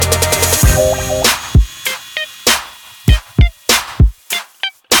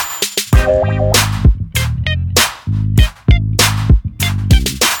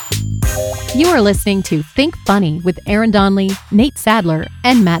are listening to Think Funny with Aaron Donnelly, Nate Sadler,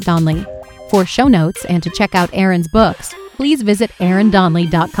 and Matt Donnelly. For show notes and to check out Aaron's books, please visit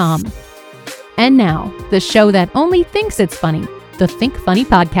aarondonnelly.com. And now, the show that only thinks it's funny, the Think Funny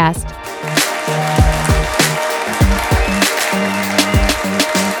Podcast.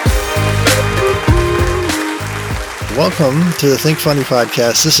 Welcome to the Think Funny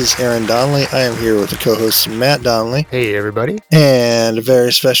Podcast. This is Aaron Donnelly. I am here with the co-host Matt Donnelly. Hey, everybody. And a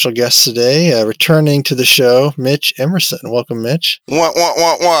very special guest today, returning to the show, Mitch Emerson. Welcome, Mitch. Wah, wah,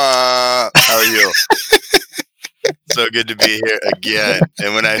 wah, wah. How are you? So good to be here again.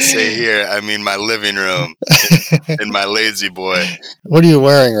 And when I say here, I mean my living room in my lazy boy. What are you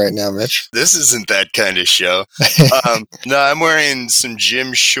wearing right now, Mitch? This isn't that kind of show. No, I'm wearing some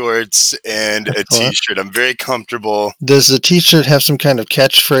gym shorts and a t-shirt. I'm very comfortable. Does the t-shirt have some kind of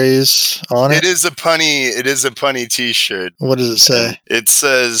catchphrase on it? It is a punny t-shirt. What does it say? It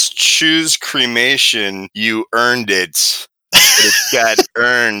says, "Choose cremation, you earned it." But it's got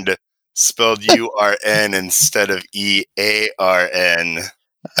earned spelled U-R-N instead of E-A-R-N.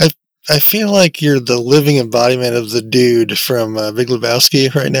 I feel like you're the living embodiment of the dude from Big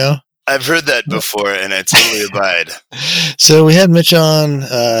Lebowski right now. I've heard that before, and I totally abide. So we had Mitch on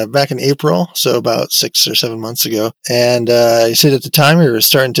back in April, so about 6 or 7 months ago, and you said at the time you were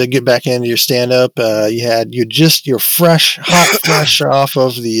starting to get back into your stand-up. You're fresh off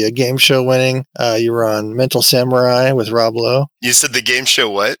of the game show winning. You were on Mental Samurai with Rob Lowe. You said the game show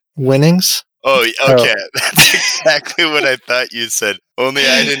what? Winnings. Oh, okay. That's exactly what I thought you said. Only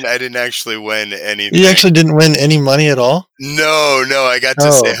I didn't actually win anything. You actually didn't win any money at all? No. I got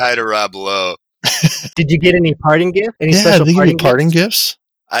to say hi to Rob Lowe. Did you get any parting gift? Any special special did you get parting gifts?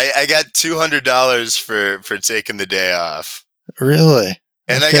 I got $200 for taking the day off. Really?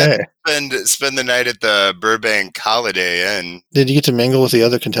 And okay. I got to spend the night at the Burbank Holiday Inn. Did you get to mingle with the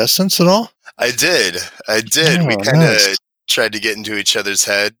other contestants at all? I did. Oh, We kind of nice. tried to get into each other's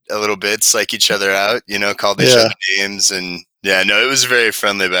head a little bit, psych each other out, called each other names, and it was very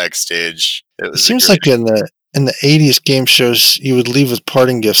friendly backstage. It seems like in the 80s game shows, you would leave with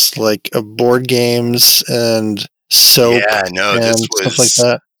parting gifts like board games and soap and stuff like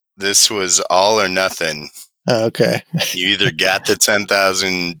that. This was all or nothing. Oh, okay. You either got the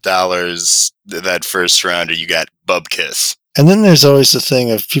 $10,000 that first round or you got bub kiss. And then there's always the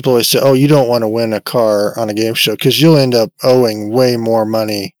thing of people always say, oh, you don't want to win a car on a game show because you'll end up owing way more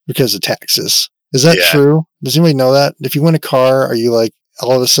money because of taxes. Is that true? Does anybody know that? If you win a car, are you like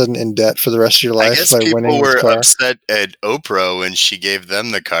all of a sudden in debt for the rest of your life by winning this car? People were upset at Oprah when she gave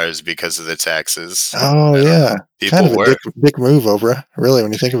them the cars because of the taxes. Oh, yeah. People kind of a dick move, Oprah, really,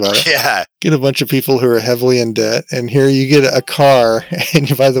 when you think about it. Yeah. Get a bunch of people who are heavily in debt, and here you get a car,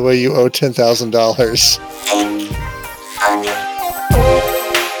 and by the way, you owe $10,000.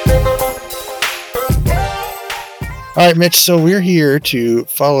 All right, Mitch, so we're here to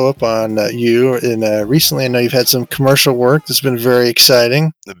follow up on you. And recently, I know you've had some commercial work that's been very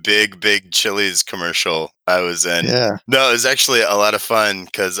exciting. The big Chili's commercial I was in. Yeah. No, it was actually a lot of fun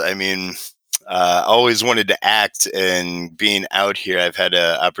because, I always wanted to act, and being out here, I've had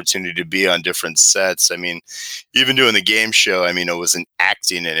an opportunity to be on different sets. Even doing the game show, I wasn't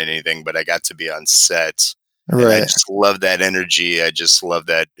acting in anything, but I got to be on set. Right. And I just love that energy. I just love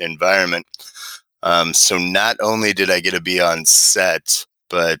that environment. So not only did I get to be on set,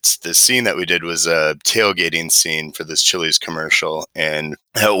 but the scene that we did was a tailgating scene for this Chili's commercial. And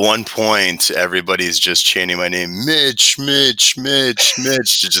at one point, everybody's just chanting my name, Mitch, Mitch, Mitch,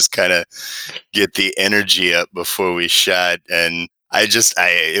 Mitch, to just kind of get the energy up before we shot. And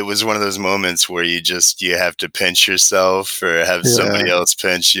it was one of those moments where you have to pinch yourself or have somebody else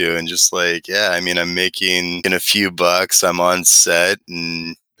pinch you, and just like, I'm making a few bucks. I'm on set,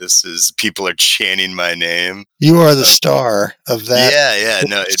 and people are chanting my name. You are the star of that. Yeah.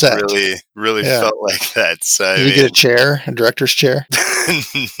 No, it set. really felt like that. So Did you get a chair, a director's chair?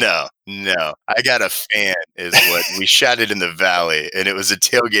 No. I got a fan is what we shot it in the valley, and it was a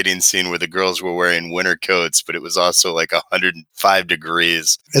tailgating scene where the girls were wearing winter coats, but it was also like 105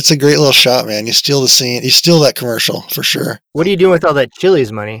 degrees. It's a great little shot, man. You steal the scene. You steal that commercial for sure. What are you doing with all that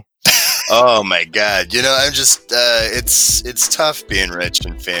Chili's money? Oh my God. I'm just, it's tough being rich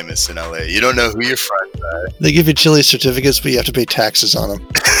and famous in LA. You don't know who your friends are. They give you Chili certificates, but you have to pay taxes on them.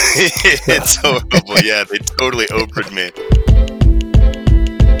 It's horrible. Yeah, they totally Oprah'd me.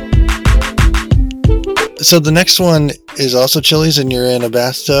 So the next one is also Chili's, and you're in a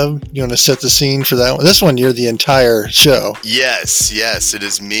bathtub. You want to set the scene for that one? This one, you're the entire show. Yes. It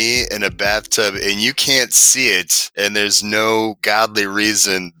is me in a bathtub, and you can't see it, and there's no godly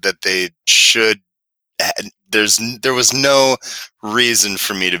reason that they should there was no reason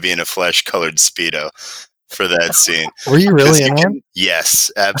for me to be in a flesh-colored Speedo for that scene. Were you 'Cause really you in can- one? Yes,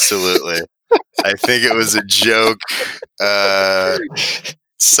 absolutely. I think it was a joke.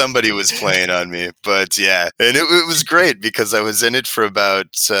 Somebody was playing on me, but yeah, and it was great because I was in it for about,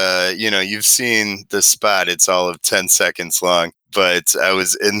 you've seen the spot, it's all of 10 seconds long, but I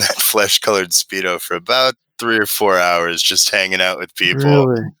was in that flesh-colored Speedo for about 3 or 4 hours just hanging out with people.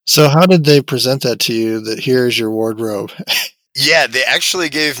 Really? So how did they present that to you that here's your wardrobe? Yeah, they actually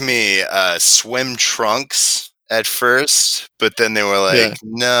gave me swim trunks at first, but then they were like, Yeah.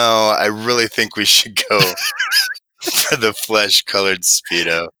 no, I really think we should go for the flesh-colored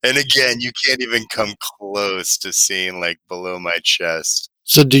Speedo. And again, you can't even come close to seeing like below my chest.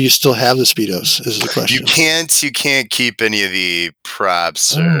 So do you still have the Speedos is the You question. can't keep any of the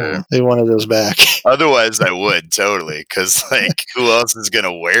props or Oh, they wanted those back. otherwise I would totally, because like who else is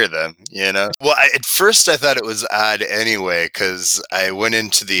gonna wear them, you know? Well, at first I thought it was odd anyway, because I went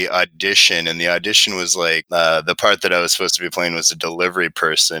into the audition and the audition was like the part that I was supposed to be playing was a delivery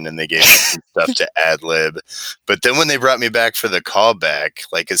person, and they gave me some stuff to ad lib. But then when they brought me back for the callback,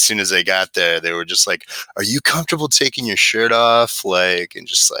 like as soon as I got there, they were just like, "Are you comfortable taking your shirt off?" Like, and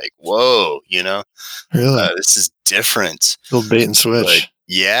just like, "Whoa, you know, Really? this is different." Little bait and switch. But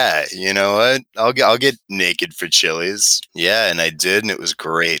yeah, you know what? I'll get naked for Chili's. Yeah, and I did, and it was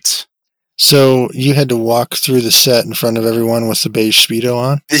great. So you had to walk through the set in front of everyone with the beige Speedo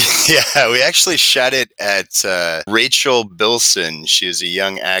on? Yeah, we actually shot it at Rachel Bilson. She is a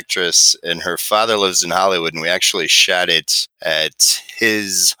young actress, and her father lives in Hollywood, and we actually shot it at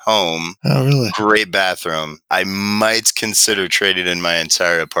his home. Oh, really? Great bathroom. I might consider trading in my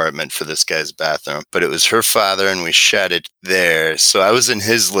entire apartment for this guy's bathroom, but it was her father, and we shot it there. So I was in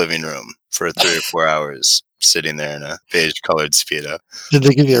his living room for 3 or 4 hours, sitting there in a beige-colored Speedo. Did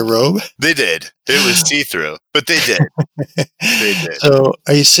they give you a robe? They did. It was see-through, but they did. They did. So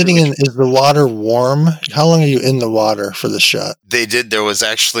are you sitting in, is the water warm? How long are you in the water for the shot? They did. There was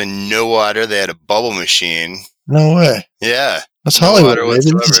actually no water. They had a bubble machine. No way. Yeah. That's No Hollywood, water baby. This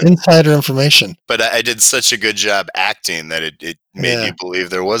is whatsoever. insider information. But I did such a good job acting that it made Yeah. you believe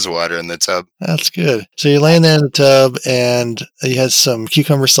there was water in the tub. That's good. So you're laying there in the tub and you had some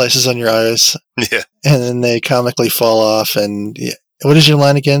cucumber slices on your eyes Yeah. and then they comically fall off. And what is your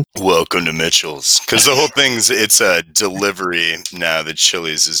line again? Welcome to Mitchell's. Because the whole it's a delivery now that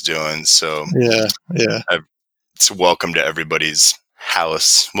Chili's is doing. So Yeah. it's welcome to everybody's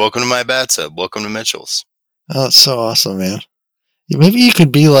house. Welcome to my bathtub. Welcome to Mitchell's. Oh, that's so awesome, man. Maybe you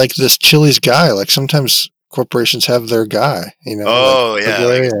could be like this Chili's guy. Like sometimes corporations have their guy, you know. Oh, like yeah. the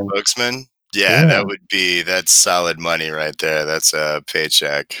Like guy a and- spokesman. Yeah, Yeah. that's solid money right there. That's a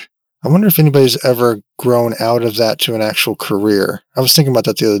paycheck. I wonder if anybody's ever grown out of that to an actual career. I was thinking about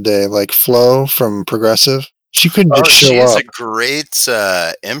that the other day. Like Flo from Progressive. She couldn't just show she's up. a great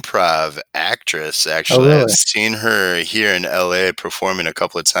improv actress, actually. really? I've seen her here in LA performing a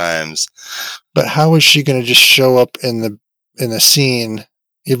couple of times. But how is she going to just show up in the scene?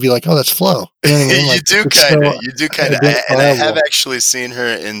 You'd be like, oh, that's Flo. You know what I mean? You Like, do it's kind of. so You do kind of. And I have identifiable. actually seen her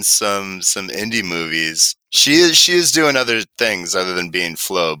in some indie movies. She is doing other things other than being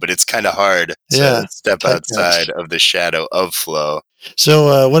Flo, but it's kind of hard to Yeah, step typecast. outside of the shadow of Flo.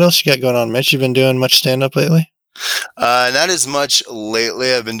 So what else you got going on, Mitch? You been doing much stand-up lately? Not as much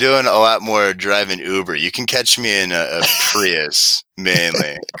lately. I've been doing a lot more driving Uber. You can catch me in a Prius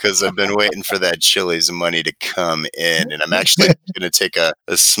mainly because I've been waiting for that Chili's money to come in, and I'm actually going to take a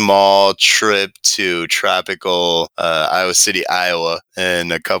small trip to tropical Iowa City, Iowa,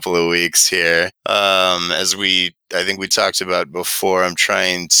 in a couple of weeks here. I think we talked about before, I'm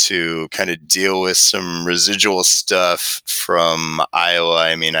trying to kind of deal with some residual stuff from Iowa.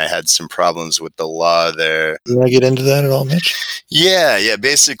 I mean, I had some problems with the law there. You want to get into that at all, Mitch? Yeah.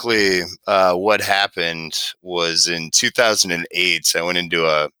 Basically, what happened was in 2008, I went into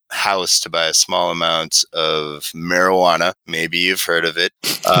a house to buy a small amount of marijuana. Maybe you've heard of it.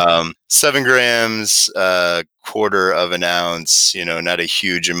 7 grams, quarter of an ounce, not a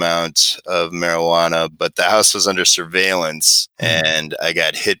huge amount of marijuana, but the house was under surveillance and I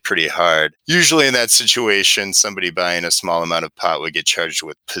got hit pretty hard. Usually in that situation, somebody buying a small amount of pot would get charged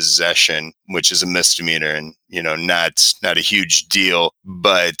with possession, which is a misdemeanor and, not a huge deal.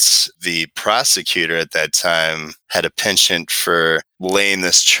 But the prosecutor at that time had a penchant for laying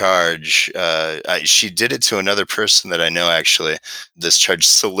this charge. She did it to another person that I know, actually. This charge,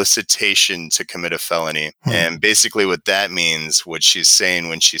 solicitation to commit a felony. And basically what that means, what she's saying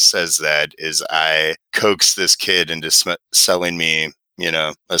when she says that, is I coaxed this kid into selling me,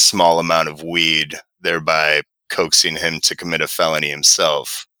 a small amount of weed, thereby coaxing him to commit a felony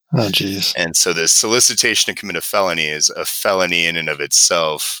himself. Oh, jeez. And so the solicitation to commit a felony is a felony in and of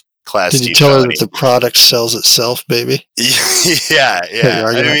itself. Class Did D you tell her felony. that the product sells itself, baby? Yeah. your I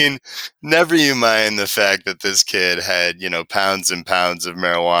argument? mean, never you mind the fact that this kid had, pounds and pounds of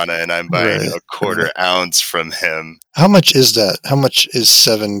marijuana, and I'm buying Right, a quarter ounce from him. How much is that? How much is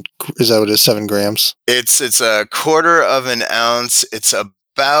 7? Is that what it is? 7 grams? It's a quarter of an ounce. It's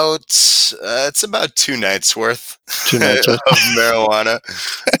about 2 nights worth 2 nights of worth?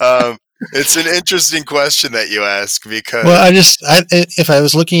 marijuana. It's an interesting question that you ask because Well, if I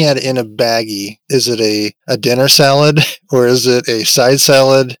was looking at it in a baggie, is it a dinner salad or is it a side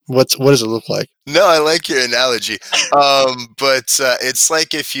salad? What does it look like? no, I like your analogy. But it's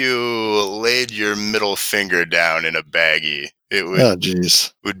like if you laid your middle finger down in a baggie, it Oh,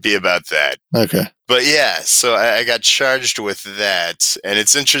 geez. would be about that. Okay. But yeah, so I got charged with that. And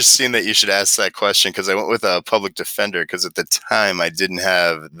it's interesting that you should ask that question because I went with a public defender because at the time I didn't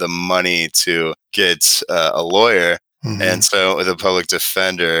have the money to get a lawyer. Mhm. And so I went with a public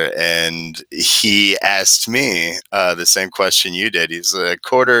defender and he asked me the same question you did. He's a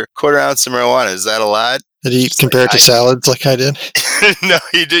quarter ounce of marijuana. Is that a lot? Did he Just compare like, it to salads like I did? No,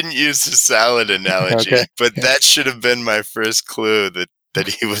 he didn't use the salad analogy. Okay. But that should have been my first clue that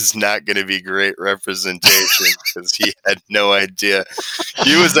he was not going to be great representation because he had no idea.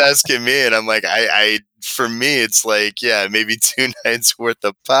 He was asking me, and I'm like, for me, it's like, yeah, maybe 2 nights worth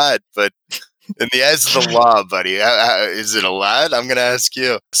of pot, but in the eyes of the law, buddy, is it a lot? I'm going to ask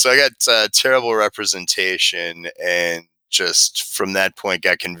you. So I got terrible representation and just from that point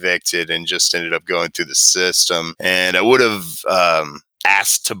got convicted and just ended up going through the system. And I would have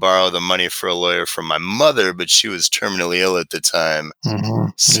asked to borrow the money for a lawyer from my mother, but she was terminally ill at the time.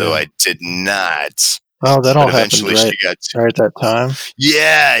 Mhm. So Yeah. I did not. Oh, that all But happened eventually right she got to. at that time?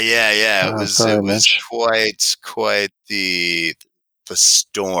 Yeah. It Oh, was sorry, Mitch. quite the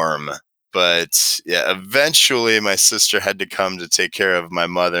storm. But yeah, eventually my sister had to come to take care of my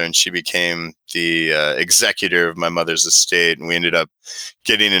mother, and she became the executor of my mother's estate. And we ended up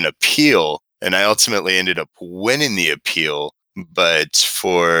getting an appeal, and I ultimately ended up winning the appeal. But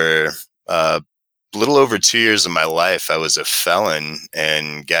for a little over 2 years of my life, I was a felon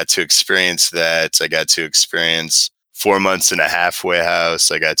and got to experience that. I got to experience 4 months in a halfway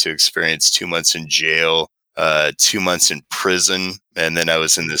house. I got to experience 2 months in jail. 2 months in prison, and then I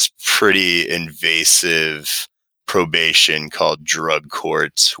was in this pretty invasive probation called drug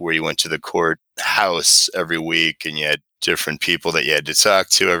court, where you went to the courthouse every week and you had different people that you had to talk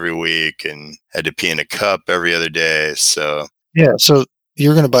to every week and had to pee in a cup every other day. So Yeah, so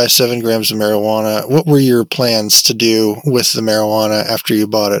you're going to buy 7 grams of marijuana. What were your plans to do with the marijuana after you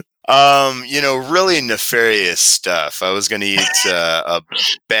bought it? really nefarious stuff. I was going to eat a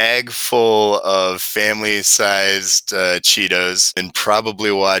bag full of family-sized Cheetos and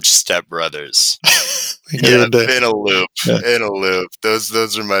probably watch Step Brothers. Yeah, in a loop. Yeah. In a loop.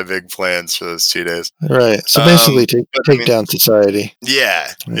 Those are my big plans for those 2 days. Right. So basically, take down society.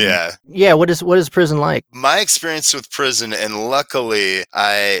 Yeah. Yeah, what is prison like? My experience with prison, and luckily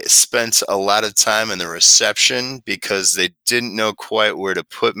I spent a lot of time in the reception because they didn't know quite where to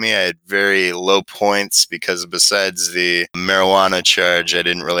put me. I had very low points because besides the marijuana charge, I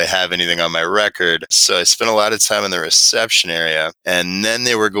didn't really have anything on my record. So I spent a lot of time in the reception area. And then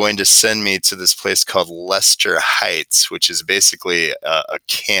they were going to send me to this place called Lester Heights, which is basically a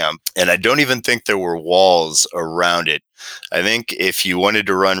camp. And I don't even think there were walls around it. I think if you wanted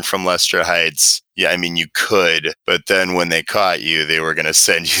to run from Lester Heights, you could. But then when they caught you, they were going to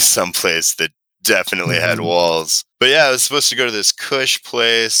send you someplace that definitely had walls. But yeah, I was supposed to go to this Kush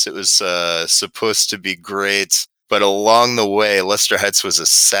place. It was supposed to be great. But along the way, Lester Heights was a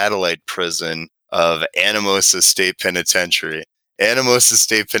satellite prison of Anamosa State Penitentiary. Anamosa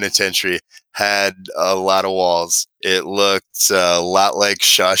State Penitentiary had a lot of walls. It looked a lot like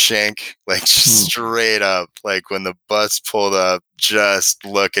Shawshank, like straight up, like when the bus pulled up, just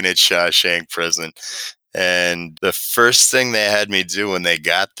looking at Shawshank Prison. And the first thing they had me do when they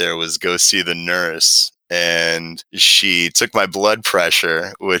got there was go see the nurse. And she took my blood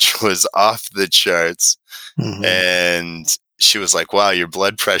pressure, which was off the charts. And she was like, "Wow, your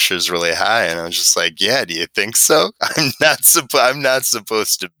blood pressure is really high." And I was just like, "Yeah, do you think so? I'm not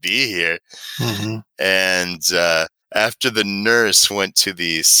supposed to be here." And after the nurse went to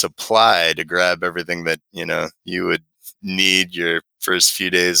the supply to grab everything that you would need your first few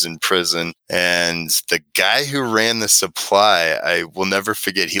days in prison, and the guy who ran the supply, I will never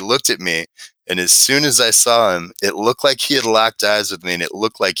forget. He looked at me, and as soon as I saw him, it looked like he had locked eyes with me, and it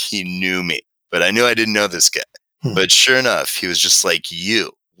looked like he knew me. But I knew I didn't know this guy. But sure enough, he was just like,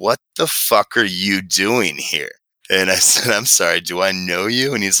 "You, what the fuck are you doing here?" And I said, I'm sorry, do I know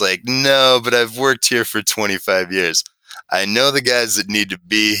you? And he's like, no, but I've worked here for 25 years. I know the guys that need to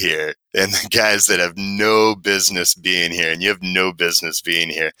be here and the guys that have no business being here, and you have no business being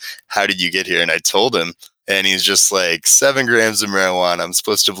here. How did you get here? And I told him, and he's just like, 7 grams of marijuana. I'm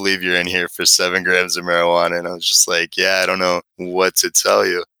supposed to believe you're in here for 7 grams of marijuana. And I was just like, yeah, I don't know what to tell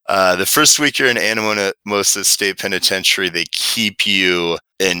you. The first week you're in Anamosa State Penitentiary, they keep you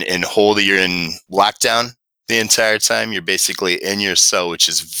you're in lockdown the entire time. You're basically in your cell, which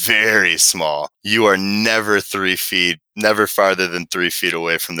is very small. You are never farther than 3 feet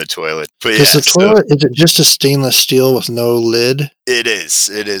away from the toilet. But is the toilet, is it just a stainless steel with no lid? It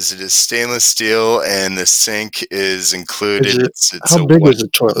is stainless steel, and the sink is included. How big is the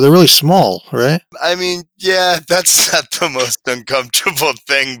toilet? They're really small, right? I mean, yeah, that's not the most uncomfortable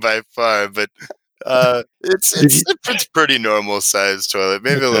thing by far, but it's a pretty normal sized toilet,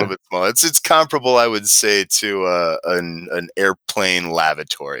 maybe a little bit small. It's comparable, I would say, to an airplane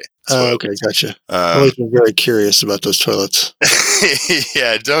lavatory. Oh, okay, gotcha. I've always been very curious about those toilets.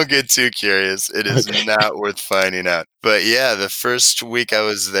 Yeah, don't get too curious. It is not worth finding out. But yeah, the first week I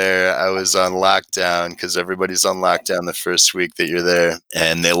was there, I was on lockdown because everybody's on lockdown the first week that you're there.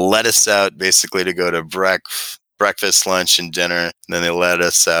 And they let us out basically to go to breakfast, lunch, and dinner. And then they let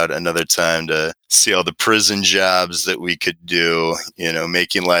us out another time to see all the prison jobs that we could do,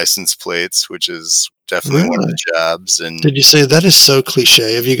 making license plates, which is definitely one of the jobs. And did you say that is so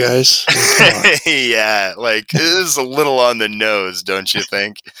cliche of you guys? Yeah, like it is a little on the nose, don't you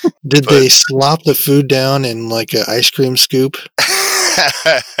think? Did they slop the food down in like an ice cream scoop?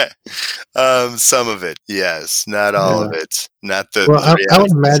 Some of it, yes, not all of it. Not the. Well, I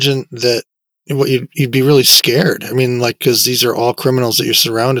would imagine that you'd be really scared. I mean, like, because these are all criminals that you're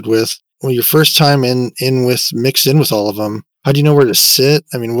surrounded with. Well, your first time mixed in with all of them. How do you know where to sit?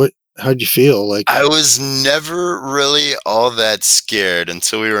 I mean, how'd you feel? Like, I was never really all that scared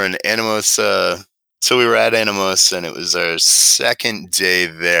until we were in Anamosa. So we were at Anamosa, and it was our second day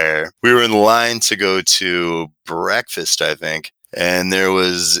there. We were in line to go to breakfast, I think, and there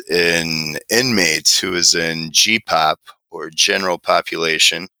was an inmate who was in GPOP, or general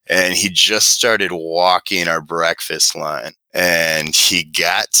population, and he just started walking our breakfast line. And he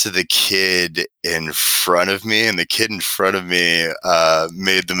got to the kid in front of me, and the kid in front of me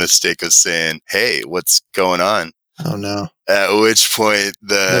made the mistake of saying, "Hey, what's going on?" Oh no! At which point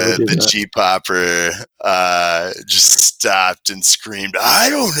the G-popper just stopped and screamed, "I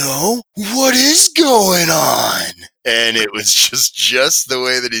don't know, what is going on?" And it was just the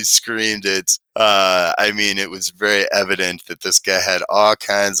way that he screamed it. I mean, it was very evident that this guy had all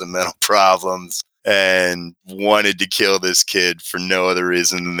kinds of mental problems and wanted to kill this kid for no other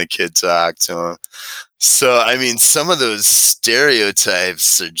reason than the kid talked to him. So, I mean, some of those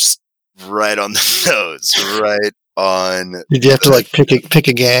stereotypes are just right on the nose, right on. Did you have to like pick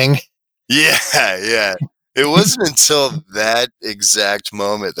a gang? Yeah. It wasn't until that exact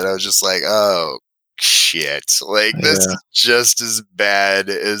moment that I was just like, oh, shit. Like, this is just as bad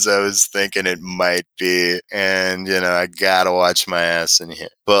as I was thinking it might be. And, I gotta watch my ass in here.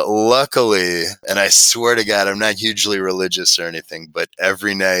 But luckily, and I swear to God, I'm not hugely religious or anything, but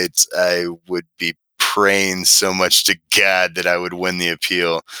every night I would be praying so much to God that I would win the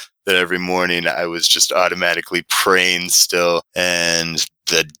appeal that every morning I was just automatically praying still. And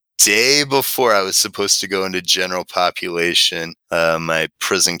the day before I was supposed to go into general population, my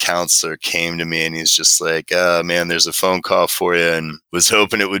prison counselor came to me and he's just like, man, there's a phone call for you, and was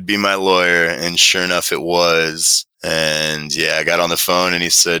hoping it would be my lawyer. And sure enough, it was. And yeah, I got on the phone and he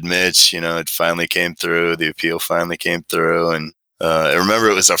said, Mitch, it finally came through. The appeal finally came through. And I remember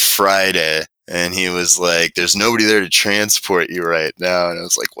it was a Friday. And he was like, there's nobody there to transport you right now. And I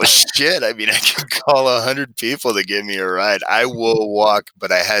was like, well, shit. I mean, I can call 100 people to give me a ride. I will walk,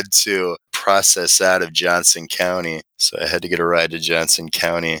 but I had to process out of Johnson County. So I had to get a ride to Johnson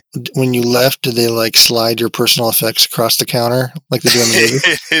County. When you left, did they like slide your personal effects across the counter like they do in the movie?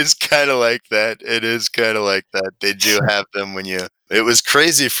 It is kind of like that. They do have them when you... It was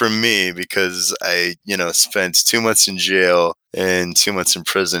crazy for me because I, spent 2 months in jail and 2 months in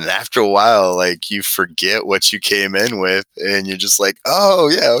prison. And after a while, like, you forget what you came in with and you're just like, oh,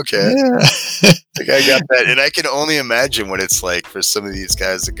 yeah, okay. Yeah. Like, I got that. And I can only imagine what it's like for some of these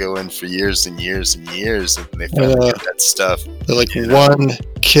guys that go in for years and years and years and they finally get that stuff. They're like one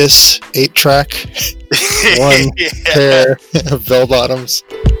Kiss 8-track, one pair of bell-bottoms.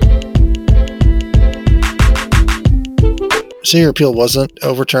 Say your appeal wasn't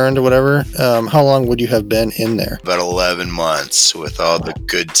overturned or whatever, how long would you have been in there? About 11 months with all the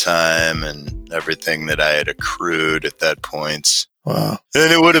good time and everything that I had accrued at that point. Wow.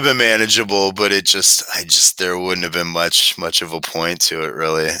 And it would have been manageable, but there wouldn't have been much of a point to it,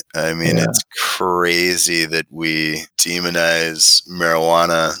 really. I mean, Yeah. it's crazy that we demonize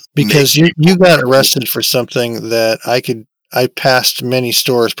marijuana. Because you got arrested for something that I passed many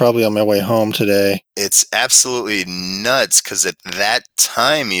stores probably on my way home today. It's absolutely nuts because at that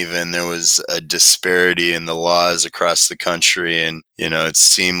time, even there was a disparity in the laws across the country, and it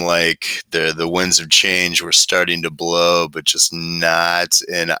seemed like the winds of change were starting to blow, but just not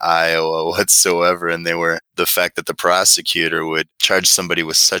in Iowa whatsoever. And the fact that the prosecutor would charge somebody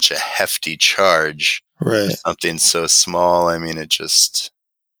with such a hefty charge for Right. something so small. I mean, it just.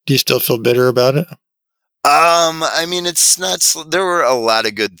 Do you still feel bitter about it? I mean, it's not. There were a lot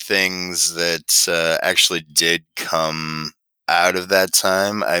of good things that actually did come out of that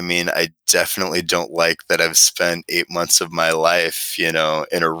time. I mean, I definitely don't like that I've spent 8 months of my life, in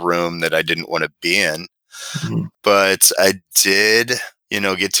a room that I didn't want to be in. Mhm. But I did,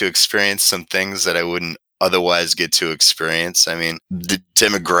 get to experience some things that I wouldn't otherwise get to experience. I mean,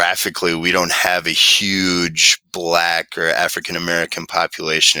 demographically, we don't have a huge Black or African American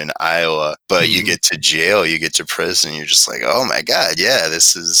population in Iowa, but you get to jail, you get to prison, you're just like, oh my God, yeah,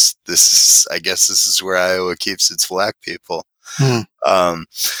 this is, I guess this is where Iowa keeps its Black people.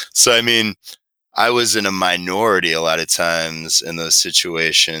 So, I mean, I was in a minority a lot of times in those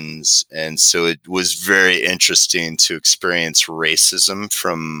situations. And so it was very interesting to experience racism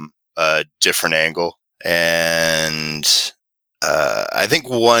from a different angle. And I think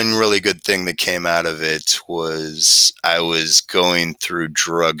one really good thing that came out of it was I was going through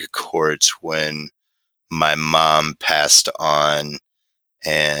drug court when my mom passed on,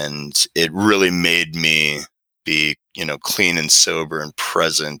 and it really made me be, clean and sober and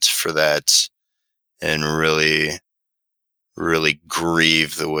present for that, and really, really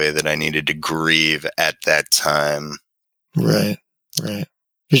grieve the way that I needed to grieve at that time. Right.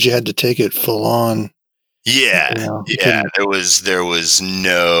 Because you had to take it full on. Yeah, There was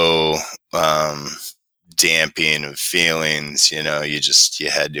no damping of feelings. You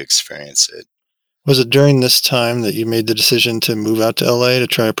had to experience it. Was it during this time that you made the decision to move out to LA to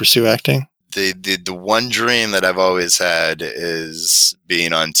try to pursue acting? The one dream that I've always had is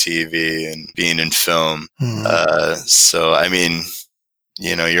being on TV and being in film. So I mean,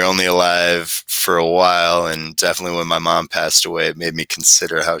 you're only alive for a while, and definitely when my mom passed away, it made me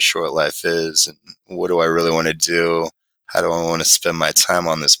consider how short life is and what do I really want to do? How do I want to spend my time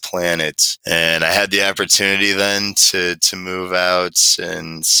on this planet? And I had the opportunity then to move out,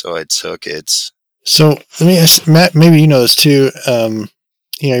 and so I took it. So let me ask, Matt, maybe you know this too.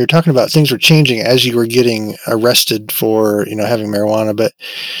 You're talking about things were changing as you were getting arrested for, having marijuana, but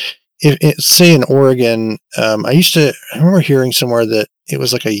say in Oregon, I remember hearing somewhere that it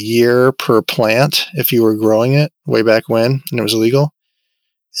was like a year per plant if you were growing it way back when, and it was illegal.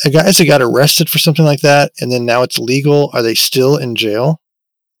 Guys that got arrested for something like that, and then now it's legal, are they still in jail?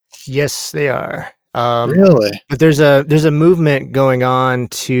 Yes, they are. Really? But there's a movement going on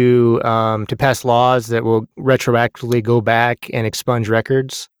to pass laws that will retroactively go back and expunge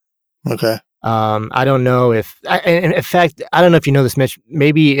records. Okay. I don't know in fact, I don't know if you know this, Mitch.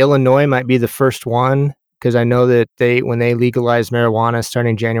 Maybe Illinois might be the first one, because I know that when they legalized marijuana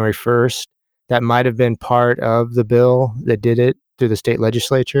starting January 1st, that might have been part of the bill that did it through the state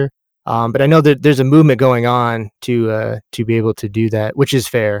legislature. But I know that there's a movement going on to be able to do that, which is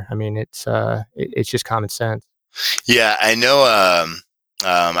fair. I mean, it's just common sense. Yeah, I know.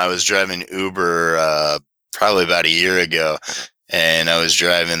 I was driving Uber probably about a year ago, and I was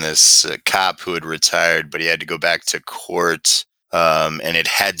driving this cop who had retired, but he had to go back to court, and it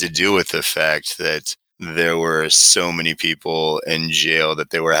had to do with the fact that there were so many people in jail that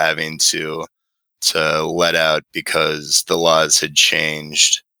they were having to let out because the laws had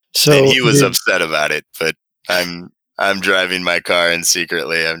changed. So and he was upset about it, but I'm driving my car, and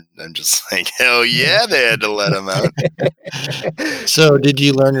secretly I'm just like, hell yeah, they had to let him out. So did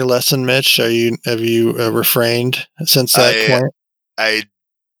you learn your lesson, Mitch? Have you refrained since that point? I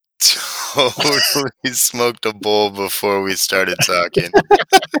totally smoked a bowl before we started talking.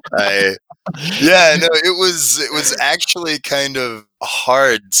 It was actually kind of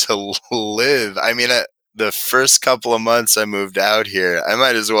hard to live. I mean, the first couple of months I moved out here, I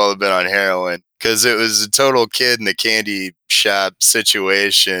might as well have been on heroin, because it was a total kid in the candy shop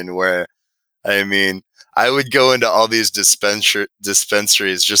situation where, I mean, I would go into all these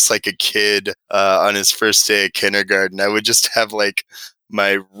dispensaries just like a kid on his first day of kindergarten. I would just have like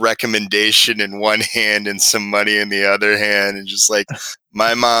my recommendation in one hand and some money in the other hand, and just like,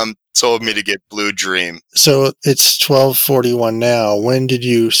 my mom told me to get Blue Dream. So it's 12:41 now. When did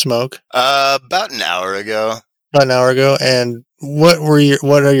you smoke? About an hour ago. About an hour ago. And what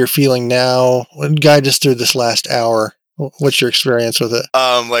are you feeling now? Guide us through this last hour. What's your experience with it?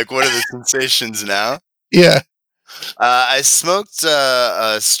 Like, what are the sensations now? Yeah. I smoked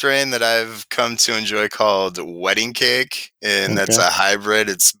a strain that I've come to enjoy called Wedding Cake, and that's a hybrid.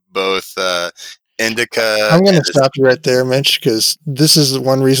 It's both indica. I'm going to stop you right there, Mitch, because this is the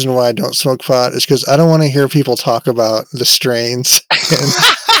one reason why I don't smoke pot, is because I don't want to hear people talk about the strains.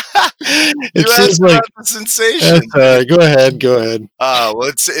 It seems like the sensation. Go ahead. Well,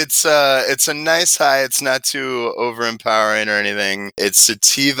 it's a nice high. It's not too overempowering or anything. It's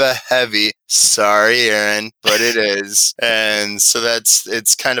sativa heavy. Sorry, Aaron, but it is, and so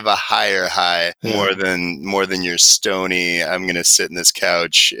it's kind of a higher high, more than your stony. I'm gonna sit in this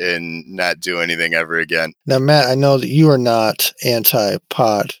couch and not do anything ever again. Now, Matt, I know that you are not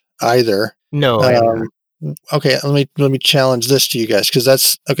anti-pot either. No. Okay, let me challenge this to you guys, because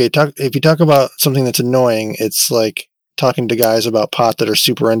that's okay. If you talk about something that's annoying, it's like talking to guys about pot that are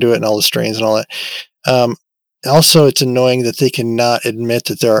super into it and all the strains and all that. Also, it's annoying that they cannot admit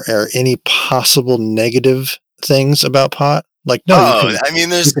that there are any possible negative things about pot. Like, no,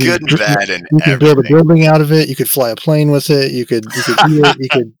 there's good and bad in everything. You could build a building out of it. You could fly a plane with it. You could eat it. You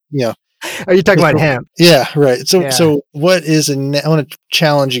could, Are you talking about hemp? Yeah, right. So what is I want to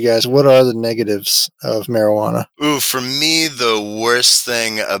challenge you guys. What are the negatives of marijuana? Ooh, for me, the worst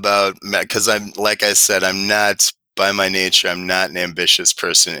thing about, because like I said, I'm not, by my nature, I'm not an ambitious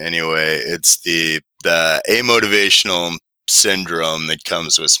person anyway. It's the amotivational syndrome that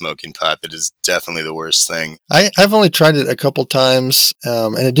comes with smoking pot that is definitely the worst thing. I've only tried it a couple times,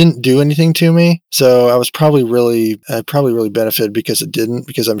 and it didn't do anything to me. So I probably really benefited because it didn't,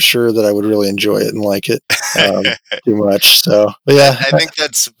 because I'm sure that I would really enjoy it and like it too much. So, but yeah, I think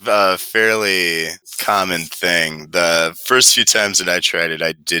that's a fairly common thing. The first few times that I tried it,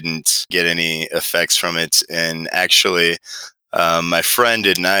 I didn't get any effects from it, and actually, my friend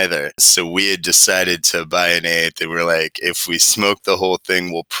didn't either. So we had decided to buy an eighth. And we're like, if we smoke the whole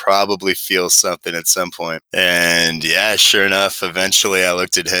thing, we'll probably feel something at some point. And yeah, sure enough, eventually I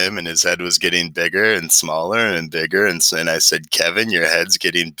looked at him and his head was getting bigger and smaller and bigger. And I said, Kevin, your head's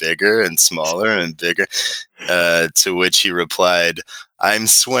getting bigger and smaller and bigger. To which he replied, I'm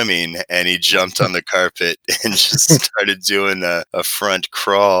swimming, and he jumped on the carpet and just started doing a front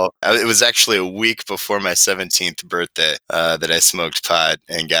crawl. It was actually a week before my 17th birthday that I smoked pot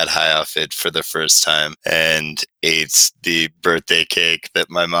and got high off it for the first time and ate the birthday cake that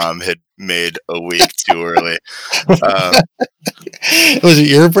my mom had made a week too early. Was it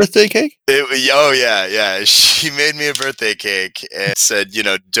your birthday cake? Yeah. She made me a birthday cake and said,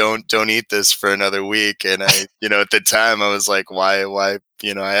 don't eat this for another week. And I, at the time I was like, why?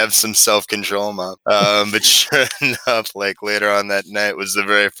 I have some self-control, Mom. But sure enough, like later on that night was the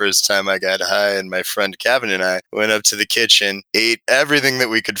very first time I got high, and my friend Kevin and I went up to the kitchen, ate everything that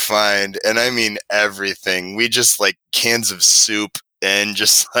we could find. And I mean, everything. We just like cans of soup and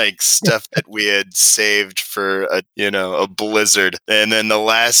just like stuff that we had saved for a blizzard. And then the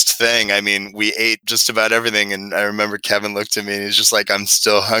last thing, we ate just about everything. And I remember Kevin looked at me and he's just like, I'm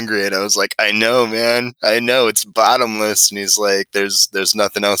still hungry. And I was like, I know, man. I know, it's bottomless. And he's like, there's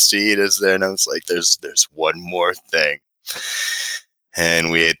nothing else to eat, is there? And I was like, there's one more thing. And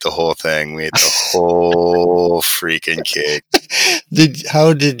we ate the whole thing. We ate the whole freaking cake.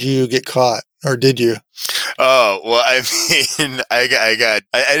 How did you get caught? Or did you? Oh, well, I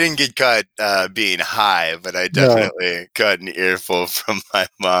didn't get caught being high, but I definitely got an earful from my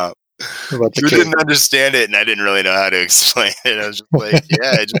mom. Who didn't understand it, and I didn't really know how to explain it. I was just like,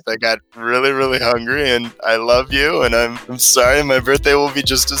 I got really, really hungry, and I love you, and I'm sorry my birthday will be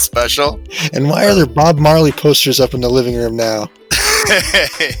just as special. And why are there Bob Marley posters up in the living room now?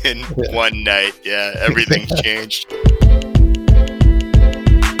 One night, everything changed.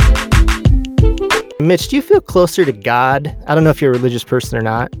 Mitch, do you feel closer to God? I don't know if you're a religious person or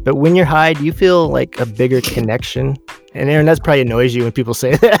not, but when you're high, do you feel like a bigger connection? And Aaron, that probably annoys you when people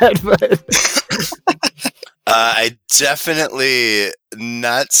say that. But I definitely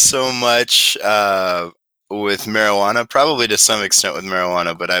not so much with marijuana, probably to some extent with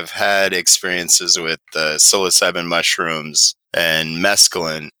marijuana, but I've had experiences with psilocybin mushrooms and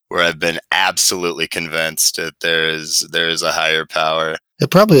mescaline where I've been absolutely convinced that there is a higher power. It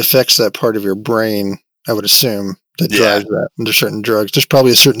probably affects that part of your brain, I would assume, that drives that. And there's certain drugs. There's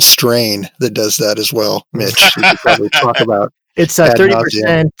probably a certain strain that does that as well, Mitch. You could probably talk about. It's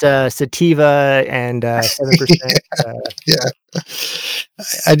 30% sativa and 7%. Yeah.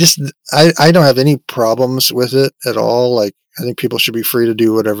 I don't have any problems with it at all. Like, I think people should be free to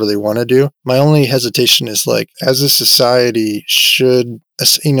do whatever they want to do. My only hesitation is like, as a society should,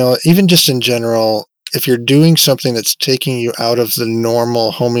 even just in general, if you're doing something that's taking you out of the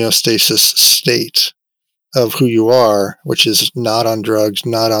normal homeostasis state of who you are, which is not on drugs,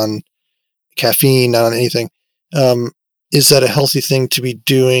 not on caffeine, not on anything, is that a healthy thing to be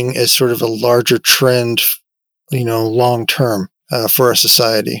doing as sort of a larger trend, long term for our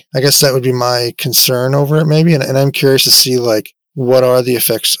society? I guess that would be my concern over it, maybe. And I'm curious to see, like, what are the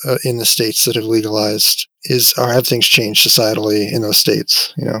effects in the states that have legalized? Or have things changed societally in those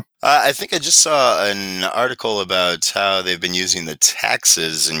states? I think I just saw an article about how they've been using the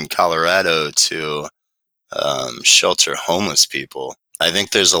taxes in Colorado to shelter homeless people. I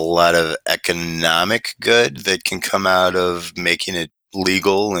think there's a lot of economic good that can come out of making it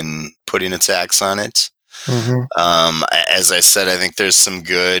legal and putting a tax on it. Mm-hmm. As I said, I think there's some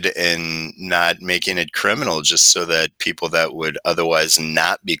good in not making it criminal, just so that people that would otherwise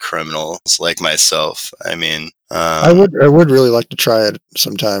not be criminals, like myself. I mean, I would really like to try it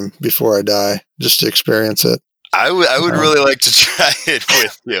sometime before I die, just to experience it. I would really like to try it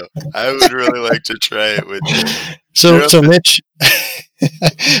with you. I would really like to try it with you. So Mitch,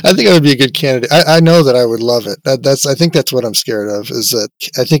 I think I would be a good candidate. I know that I would love it. I think that's what I'm scared of, is that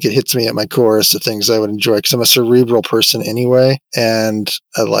I think it hits me at my core as the things I would enjoy, because I'm a cerebral person anyway, and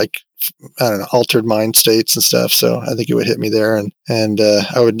I like, altered mind states and stuff. So I think it would hit me there, and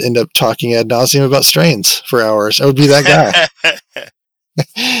I would end up talking ad nauseum about strains for hours. I would be that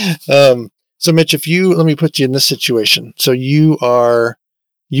guy. So Mitch, let me put you in this situation. So you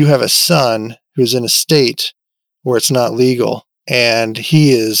have a son who's in a state where it's not legal, and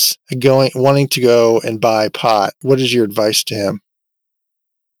he is wanting to go and buy pot. What is your advice to him?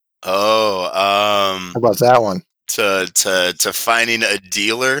 How about that one? To finding a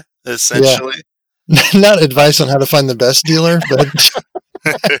dealer, essentially. Yeah. Not advice on how to find the best dealer, but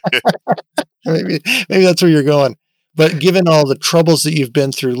maybe that's where you're going. But given all the troubles that you've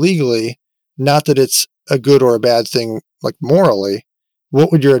been through legally, not that it's a good or a bad thing, like morally,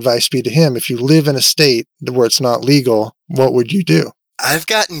 what would your advice be to him? If you live in a state where it's not legal, what would you do? I've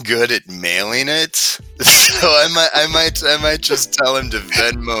gotten good at mailing it, so I might just tell him to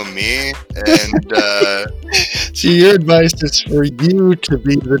Venmo me, and so your advice is for you to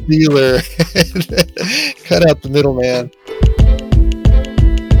be the dealer, cut out the middleman.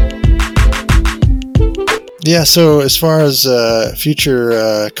 Yeah. So as far as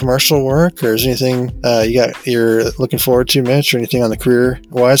future commercial work, or is anything you're looking forward to, Mitch, or anything on the career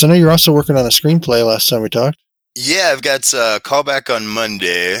wise? I know you're also working on a screenplay last time we talked. Yeah, I've got a callback on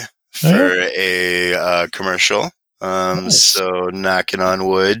Monday for a commercial. Nice. So knocking on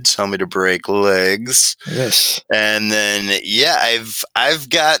wood, tell me to break legs. Yes. And then I've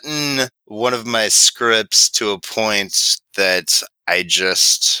gotten one of my scripts to a point that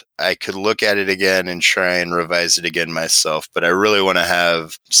I could look at it again and try and revise it again myself, but I really want to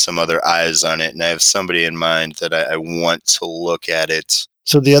have some other eyes on it, and I have somebody in mind that I want to look at it.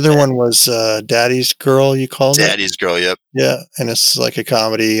 So the other one was Daddy's Girl, you called it? Daddy's Girl, yep. Yeah, and it's like a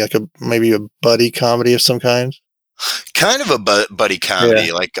comedy, like maybe a buddy comedy of some kind? Kind of a buddy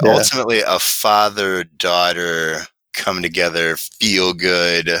comedy, ultimately a father-daughter come together, feel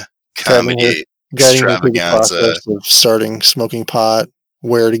good comedy. Guiding you through the process of starting smoking pot,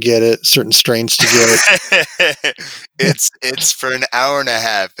 where to get it, certain strains to get it. It's for an hour and a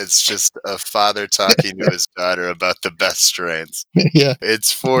half. It's just a father talking to his daughter about the best strains. Yeah.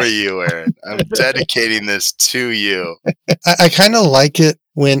 It's for you, Aaron. I'm dedicating this to you. I kind of like it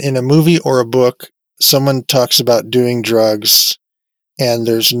when in a movie or a book, someone talks about doing drugs and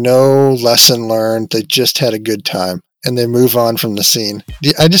there's no lesson learned. They just had a good time and they move on from the scene.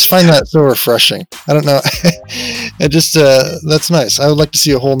 I just find that so refreshing. I don't know. That's nice. I would like to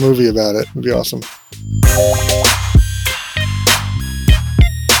see a whole movie about it. It'd be awesome.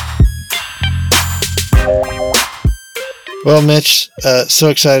 Well, Mitch, so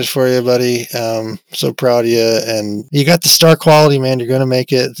excited for you, buddy. So proud of you. And you got the star quality, man. You're going to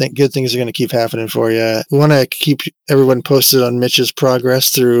make it. Good things are going to keep happening for you. We want to keep everyone posted on Mitch's progress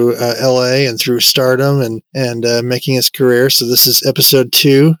through LA and through stardom and making his career. So this is episode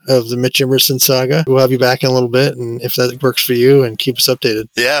 2 of the Mitch Emerson saga. We'll have you back in a little bit, and if that works for you, and keep us updated.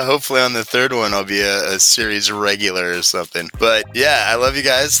 Yeah, hopefully on the third one, I'll be a series regular or something. But yeah, I love you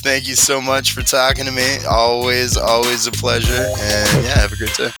guys. Thank you so much for talking to me. Always a pleasure. And yeah, have a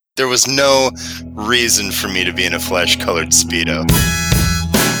great day. There was no reason for me to be in a flesh-colored Speedo.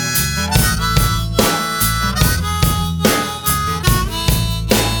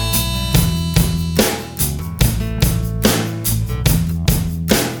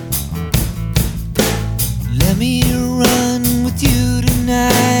 Let me run with you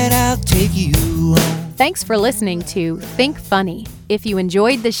tonight. I'll take you home. Thanks for listening to Think Funny. If you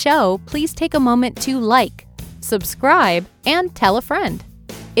enjoyed the show, please take a moment to like, subscribe, and tell a friend.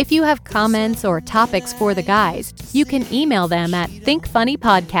 If you have comments or topics for the guys, you can email them at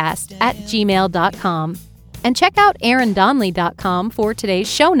thinkfunnypodcast@gmail.com. And check out aarondonley.com for today's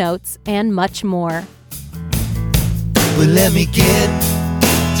show notes and much more. Well, let me get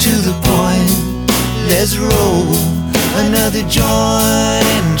to the point. Let's roll another joint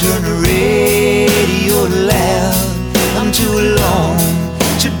and turn the radio loud. I'm too alone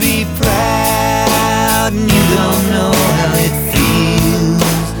to be proud, and you don't know how it feels.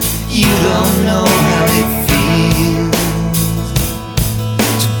 You don't know how it feels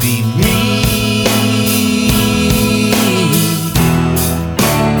to be me.